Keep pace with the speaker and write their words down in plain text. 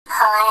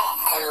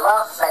Hi, and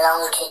welcome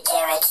along to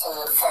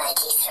Derriton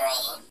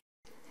 33.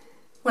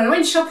 Well, I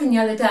went shopping the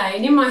other day,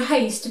 and in my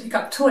haste to pick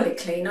up toilet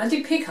cleaner, I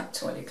did pick up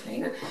toilet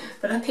cleaner,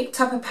 but I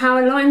picked up a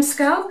power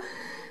limescale,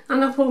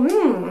 and I thought,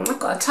 I've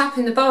got a tap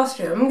in the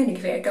bathroom, I'm going to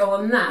give it a go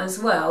on that as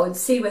well, and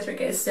see whether it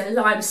gets the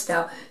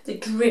limescale, the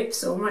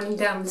drips all running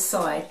down the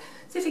side.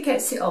 See if it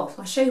gets it off.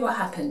 I'll show you what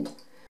happened.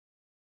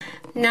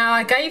 Now,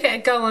 I gave it a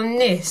go on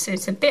this, so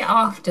it's a bit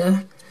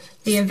after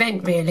the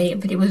event really,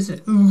 but it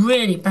was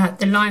really bad,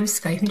 the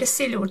limescale. You can just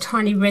see a little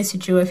tiny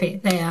residue of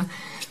it there.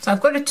 So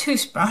I've got a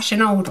toothbrush,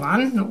 an old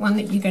one, not one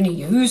that you're going to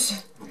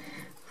use.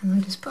 And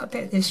I'll just put a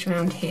bit of this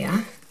around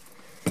here.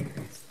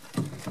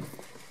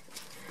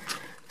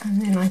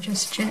 And then I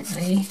just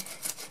gently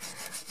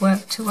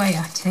worked away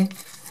at it.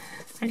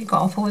 And it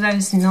got off all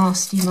those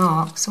nasty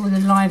marks, all the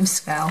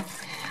limescale.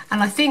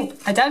 And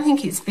I don't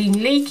think it's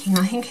been leaking.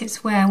 I think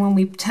it's where when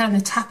we turn the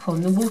tap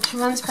on, the water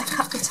runs back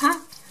up the tap.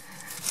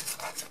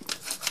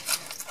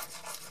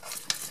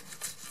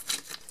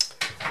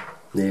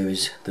 There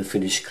is the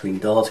finished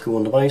cleaned article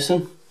on the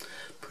basin.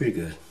 Pretty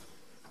good.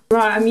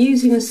 Right, I'm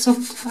using a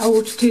soft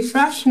old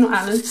toothbrush, not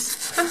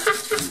Alan's.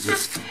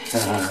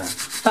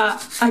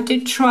 But I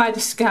did try the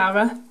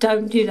scourer.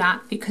 Don't do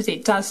that because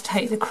it does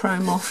take the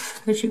chrome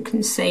off, as you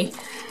can see.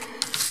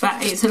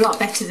 But it's a lot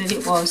better than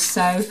it was,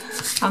 so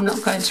I'm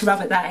not going to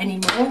rub at that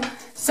anymore.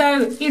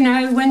 So, you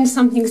know, when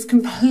something's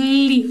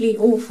completely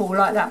awful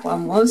like that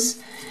one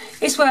was,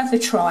 it's worth a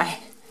try.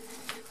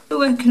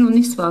 We're working on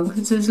this one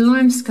because there's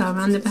limescale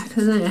around the back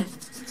of there.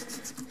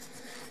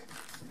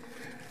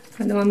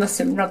 I know I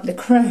mustn't rub the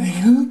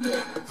chrome.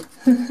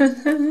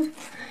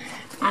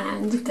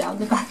 And down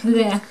the back of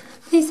there.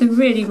 These are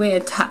really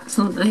weird taps,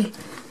 aren't they?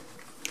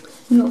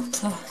 Not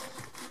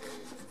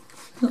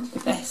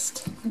the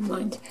best, never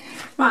mind.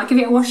 Right, I'll give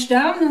it a wash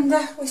down and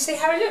we'll see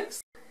how it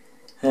looks.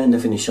 And the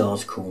finished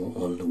article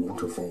on the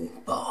waterfall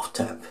bath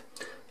tap.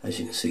 As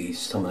you can see,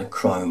 some of the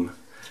chrome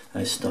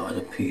has started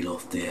to peel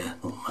off there.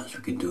 Not much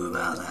we can do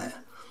about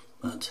that,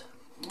 but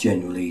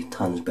generally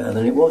tons better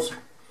than it was.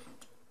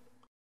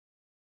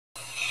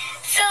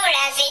 For all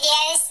our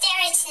videos,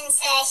 Derriton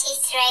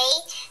 33.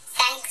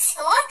 Thanks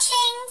for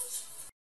watching.